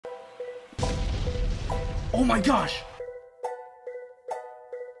Oh my gosh.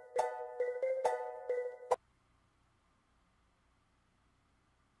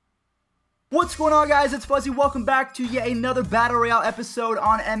 What's going on, guys? It's Fuzzy. Welcome back to yet another Battle Royale episode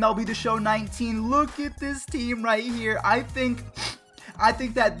on MLB The Show 19. Look at this team right here. I think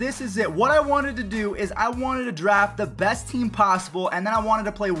that this is it. What I wanted to do is I wanted to draft the best team possible, and then I wanted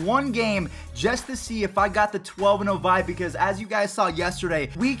to play one game just to see if I got the 12-0 vibe, because as you guys saw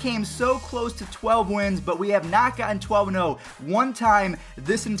yesterday, we came so close to 12 wins, but we have not gotten 12-0 one time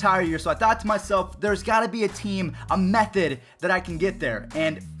this entire year. So I thought to myself, there's got to be a team, a method that I can get there.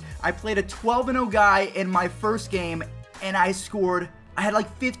 And I played a 12-0 guy in my first game, and I had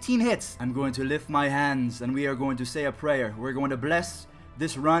like 15 hits. I'm going to lift my hands, and we are going to say a prayer. We're going to bless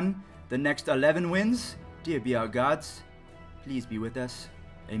this run, the next 11 wins. Dear be our gods, please be with us.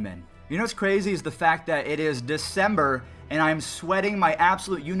 Amen. You know what's crazy is the fact that it is December, and I'm sweating my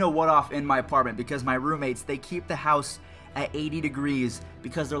absolute you-know-what off in my apartment because my roommates, they keep the house at 80 degrees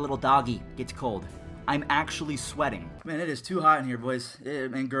because their little doggy gets cold. I'm actually sweating. Man, it is too hot in here, boys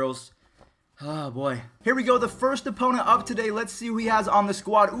and girls. Oh, boy. Here we go, the first opponent of today. Let's see who he has on the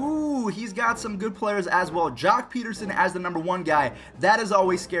squad. Ooh, he's got some good players as well. Jock Peterson as the #1 guy. That is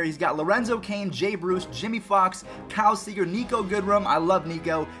always scary. He's got Lorenzo Cain, Jay Bruce, Jimmy Fox, Kyle Seager, Nico Goodrum. I love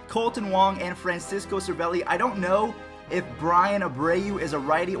Nico. Colton Wong, and Francisco Cervelli. I don't know if Brian Abreu is a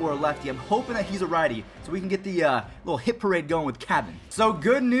righty or a lefty. I'm hoping that he's a righty, so we can get the little hit parade going with Kevin. So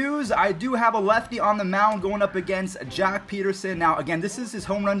good news, I do have a lefty on the mound going up against Jock Peterson. Now again, this is his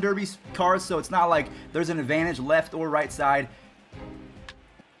home run derby card, so it's not like there's an advantage left or right side.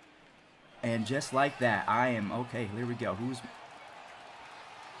 And just like that, I am okay. Here we go. Who's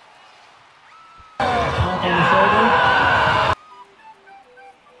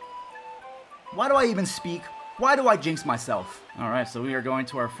why do I even speak? Why do I jinx myself? All right, so we are going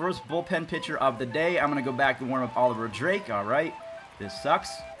to our first bullpen pitcher of the day. I'm going to go back and warm up Oliver Drake. All right, this sucks.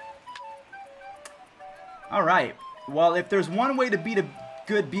 All right, well, if there's one way to beat a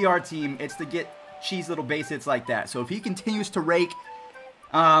good BR team, it's to get cheese little base hits like that. So if he continues to rake,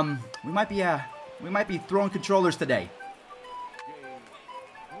 we might be throwing controllers today.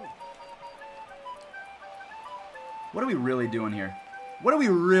 What are we really doing here? What are we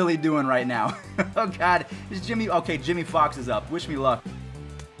really doing right now? Oh, God. Is Jimmy... Okay, Jimmy Fox is up. Wish me luck.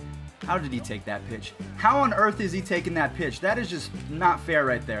 How did he take that pitch? How on earth is he taking that pitch? That is just not fair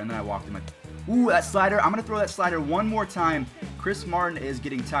right there. And then I walked him. Ooh, that slider. I'm going to throw that slider one more time. Chris Martin is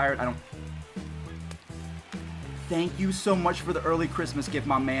getting tired. Thank you so much for the early Christmas gift,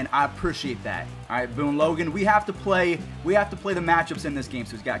 my man. I appreciate that. All right, Boone Logan, we have to play the matchups in this game.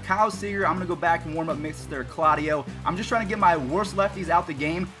 So he's got Kyle Seager. I'm going to go back and warm up Mr. Claudio. I'm just trying to get my worst lefties out the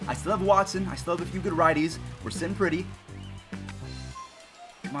game. I still have Watson. I still have a few good righties. We're sitting pretty.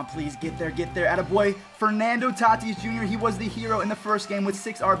 Come on, please, get there, get there. Attaboy. Fernando Tatis Jr., he was the hero in the first game with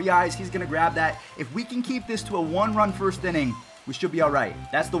 6 RBIs. He's going to grab that. If we can keep this to a 1-run first inning, we should be all right.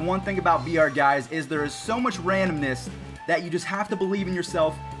 That's the one thing about BR, guys, is there is so much randomness that you just have to believe in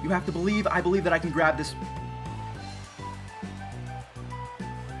yourself. You have to believe, I believe that I can grab this.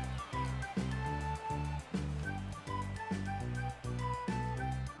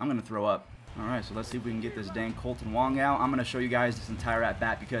 I'm going to throw up. All right, so let's see if we can get this dang Colton Wong out. I'm going to show you guys this entire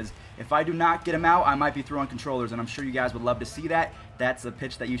at-bat, because if I do not get him out, I might be throwing controllers, and I'm sure you guys would love to see that. That's a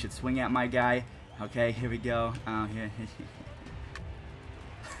pitch that you should swing at, my guy. Okay, here we go. Here.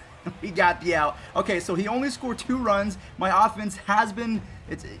 We got the out. Okay, so he only scored 2 runs. My offense has been,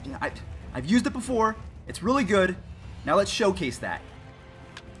 I've used it before. It's really good. Now let's showcase that.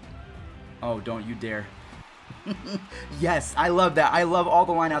 Oh, don't you dare. Yes, I love that. I love all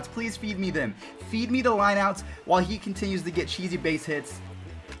the lineouts. Please feed me them. Feed me the lineouts while he continues to get cheesy base hits.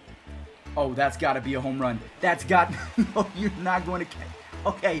 Oh, that's got to be a home run. That's got... No, you're not going to catch...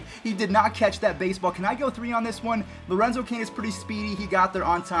 Okay, he did not catch that baseball. Can I go 3 on this one? Lorenzo Cain is pretty speedy. He got there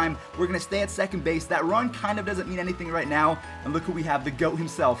on time. We're going to stay at second base. That run kind of doesn't mean anything right now. And look who we have, the GOAT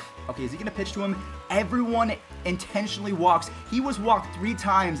himself. Okay, is he going to pitch to him? Everyone intentionally walks. He was walked 3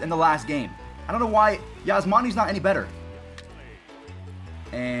 times in the last game. I don't know why. Yasmani's not any better.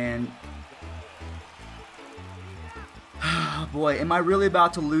 And... boy, am I really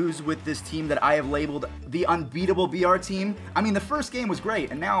about to lose with this team that I have labeled the unbeatable BR team? I mean, the first game was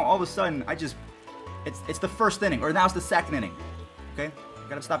great, and now all of a sudden, it's the first inning, or now it's the second inning. Okay?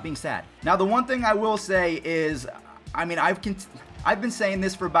 Gotta stop being sad. Now, the one thing I will say is, I mean, I've been saying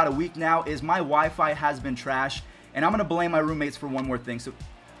this for about a week now, is my Wi-Fi has been trash, and I'm gonna blame my roommates for one more thing. So,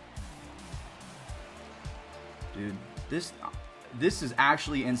 dude, this... This is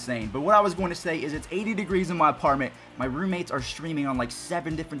actually insane. But what I was going to say is it's 80 degrees in my apartment. My roommates are streaming on like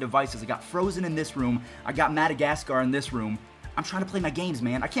 7 different devices. I got Frozen in this room. I got Madagascar in this room. I'm trying to play my games,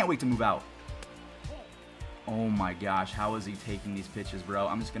 man. I can't wait to move out. Oh my gosh, how is he taking these pitches, bro?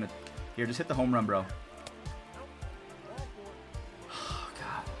 I'm just gonna... Here, just hit the home run, bro. Oh,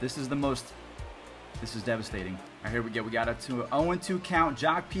 God. This is the most... This is devastating. All right, here we go. We got a 0-2 count.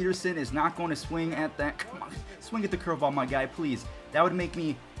 Jock Peterson is not going to swing at that. Come on. Swing at the curveball, my guy, please. That would make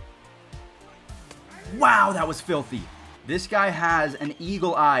me... Wow, that was filthy. This guy has an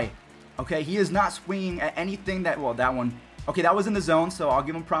eagle eye. Okay, he is not swinging at anything that... Well, that one... Okay, that was in the zone, so I'll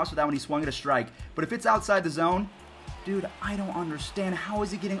give him props for that when he swung at a strike. But if it's outside the zone... Dude, I don't understand. How is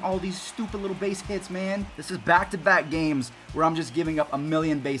he getting all these stupid little base hits, man? This is back-to-back games where I'm just giving up a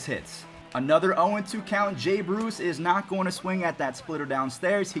million base hits. Another 0-2 count. Jay Bruce is not going to swing at that splitter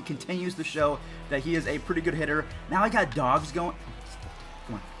downstairs. He continues to show that he is a pretty good hitter. Now I got dogs going.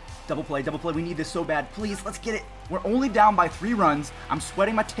 Come on. Double play, double play. We need this so bad. Please, let's get it. We're only down by 3 runs. I'm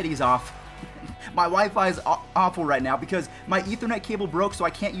sweating my titties off. My Wi-Fi is awful right now because my Ethernet cable broke, so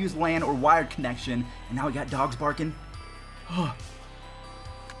I can't use LAN or wired connection. And now we got dogs barking.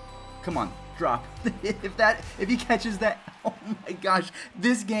 Come on, drop. If he catches that, oh my gosh,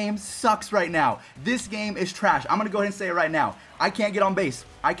 this game sucks right now. This game is trash. I'm gonna go ahead and say it right now. I can't get on base.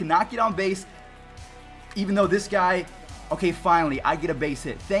 I cannot get on base, even though this guy. Okay, finally, I get a base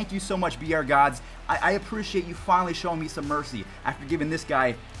hit. Thank you so much, BR Gods. I appreciate you finally showing me some mercy after giving this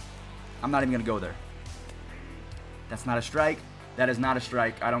guy. I'm not even gonna go there. That's not a strike. That is not a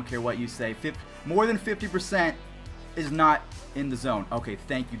strike. I don't care what you say. More than 50%. Is not in the zone. Okay,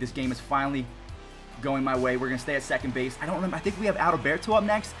 thank you. This game is finally going my way. We're going to stay at second base. I don't remember. I think we have Alberto up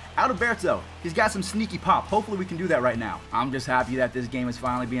next. Alberto, he's got some sneaky pop. Hopefully we can do that right now. I'm just happy that this game is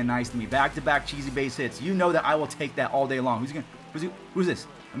finally being nice to me. Back-to-back cheesy base hits. You know that I will take that all day long. Who's this?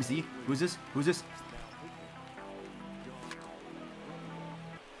 Let me see. Who's this? Who's this?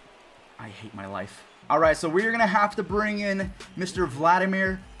 I hate my life. Alright, so we're going to have to bring in Mr.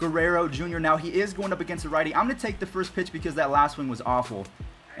 Vladimir Guerrero Jr. Now, he is going up against a righty. I'm going to take the first pitch because that last one was awful.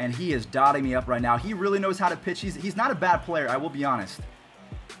 And he is dotting me up right now. He really knows how to pitch. He's not a bad player, I will be honest.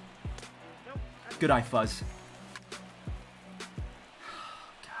 Good eye, Fuzz.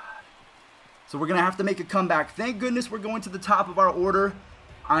 God. So we're going to have to make a comeback. Thank goodness we're going to the top of our order.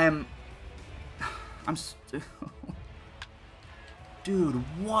 Dude,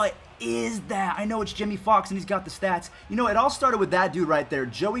 what is that? I know it's Jimmy Fox and he's got the stats. You know, it all started with that dude right there,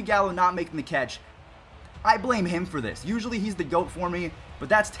 Joey Gallo, not making the catch. I blame him for this. Usually he's the GOAT for me, but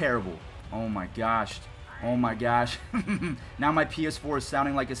that's terrible. Oh my gosh. Oh my gosh. Now my PS4 is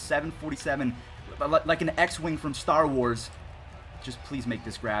sounding like a 747, like an X-Wing from Star Wars. Just please make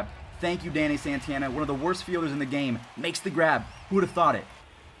this grab. Thank you, Danny Santana. One of the worst fielders in the game makes the grab. Who would have thought it?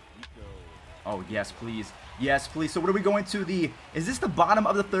 Oh, yes, please. Yes, please. So what are we going to is this the bottom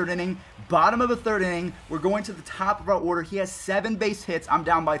of the 3rd inning? Bottom of the 3rd inning. We're going to the top of our order. He has 7 base hits. I'm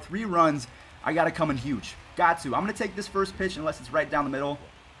down by 3 runs. I got to come in huge. Got to. I'm going to take this first pitch unless it's right down the middle.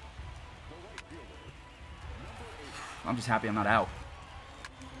 I'm just happy I'm not out.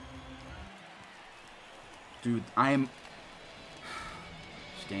 Dude, this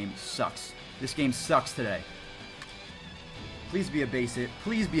game sucks. This game sucks today. Please be a base hit.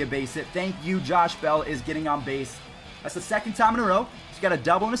 Please be a base hit. Thank you. Josh Bell is getting on base. That's the 2nd time in a row. He's got a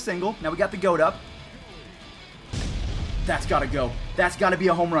double and a single. Now we got the goat up. That's got to go. That's got to be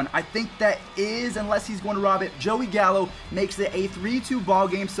a home run. I think that is, unless he's going to rob it. Joey Gallo makes it a 3-2 ball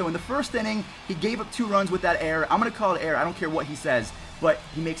game. So in the 1st inning, he gave up 2 runs with that error. I'm going to call it error. I don't care what he says. But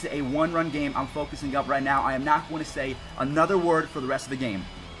he makes it a 1-run game. I'm focusing up right now. I am not going to say another word for the rest of the game.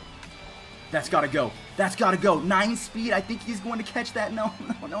 That's got to go. That's got to go. 9 speed. I think he's going to catch that. No.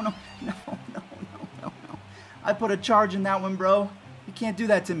 I put a charge in that one, bro. You can't do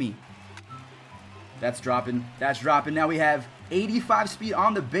that to me. That's dropping. That's dropping. Now we have 85 speed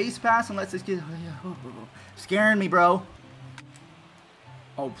on the base pass. And let's just get... Scaring me, bro.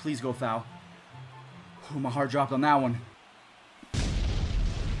 Oh, please go foul. Oh, my heart dropped on that one.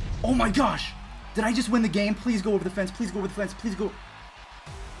 Oh, my gosh. Did I just win the game? Please go over the fence. Please go over the fence. Please go...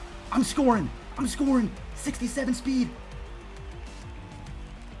 I'm scoring. I'm scoring. 67 speed.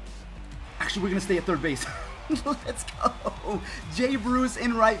 Actually, we're going to stay at 3rd base. Let's go. Jay Bruce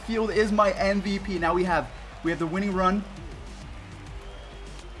in right field is my MVP. Now we have the winning run.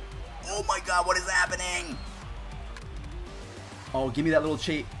 Oh my God, what is happening? Oh, give me that little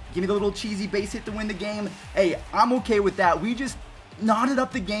give me the little cheesy base hit to win the game. Hey, I'm okay with that. We just knotted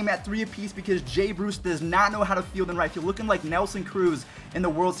up the game at 3 apiece because Jay Bruce does not know how to field in right field, looking like Nelson Cruz in the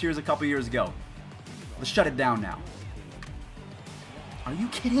World Series a couple years ago. Let's shut it down now. Are you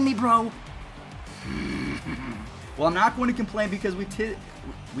kidding me, bro? Well, I'm not going to complain because we did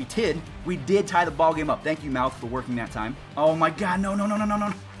tie the ball game up. Thank you, Mouth, for working that time. Oh my God, no.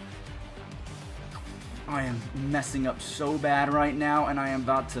 I am messing up so bad right now, and I am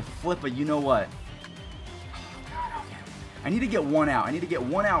about to flip a you know what. Oh God, okay. I need to get one out. I need to get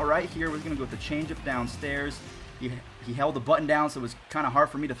one out right here. We're going to go with the changeup downstairs. He held the button down, so it was kind of hard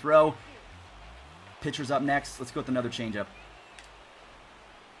for me to throw. Pitcher's up next. Let's go with another changeup.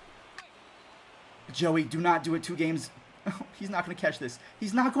 Joey, do not do it 2 games. Oh, he's not going to catch this.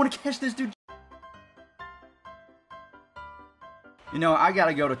 He's not going to catch this, dude. You know, I got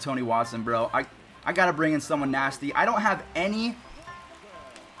to go to Tony Watson, bro. I got to bring in someone nasty. I don't have any...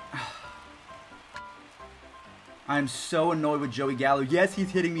 I'm so annoyed with Joey Gallo. Yes,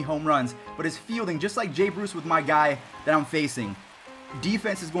 he's hitting me home runs, but his fielding, just like Jay Bruce with my guy that I'm facing,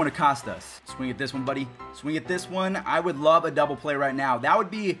 defense is going to cost us. Swing at this one, buddy. Swing at this one. I would love a double play right now. That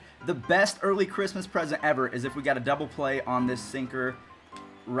would be the best early Christmas present ever, is if we got a double play on this sinker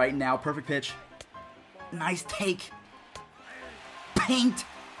right now. Perfect pitch. Nice take.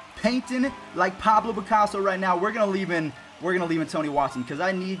 Painting like Pablo Picasso right now. We're gonna leave in Tony Watson because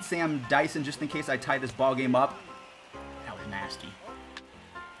I need Sam Dyson just in case I tie this ball game up. That was nasty.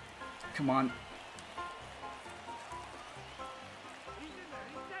 Come on.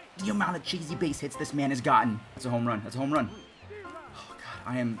 The amount of cheesy base hits this man has gotten. That's a home run. That's a home run. Oh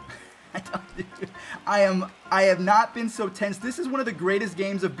God, I have not been so tense. This is one of the greatest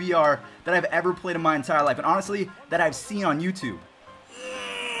games of BR that I've ever played in my entire life, and honestly, that I've seen on YouTube.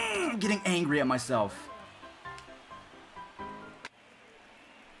 I'm getting angry at myself.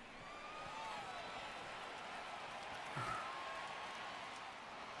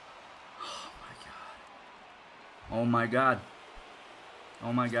 Oh my God.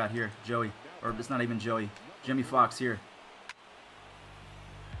 Oh my God, here, Joey. Or it's not even Joey. Jimmy Fox here.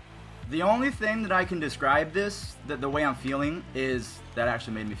 The only thing that I can describe this, the way I'm feeling, is that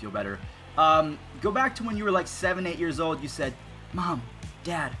actually made me feel better. Go back to when you were like 7, 8 years old. You said, Mom,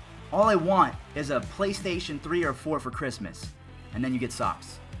 Dad, all I want is a PlayStation 3 or 4 for Christmas. And then you get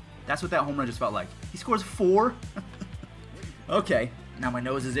socks. That's what that home run just felt like. He scores 4? Okay, now my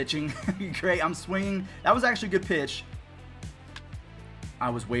nose is itching. Great, I'm swinging. That was actually a good pitch. I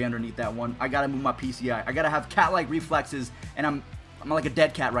was way underneath that one. I gotta move my PCI. I gotta have cat-like reflexes, and I'm like a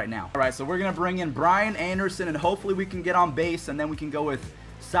dead cat right now. All right, so we're gonna bring in Brian Anderson, and hopefully we can get on base, and then we can go with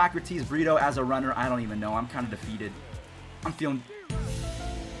Socrates Brito as a runner. I don't even know. I'm kind of defeated. I'm feeling...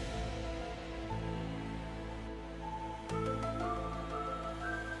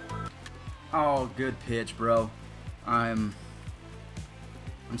 Oh, good pitch, bro. I'm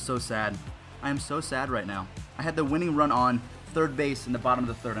so sad. I am so sad right now. I had the winning run on third base in the bottom of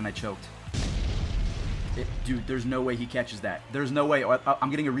the third, and I choked. Dude, there's no way he catches that. There's no way. I'm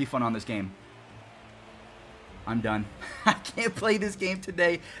getting a refund on this game. I'm done. I can't play this game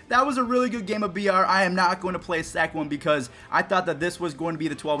today. That was a really good game of BR. I am not going to play a second one because I thought that this was going to be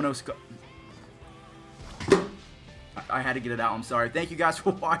the 12-0 score. I had to get it out. I'm sorry. Thank you guys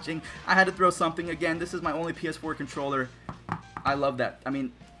for watching. I had to throw something. Again, this is my only PS4 controller. I love that. I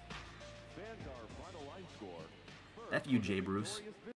mean, F you, Jay Bruce.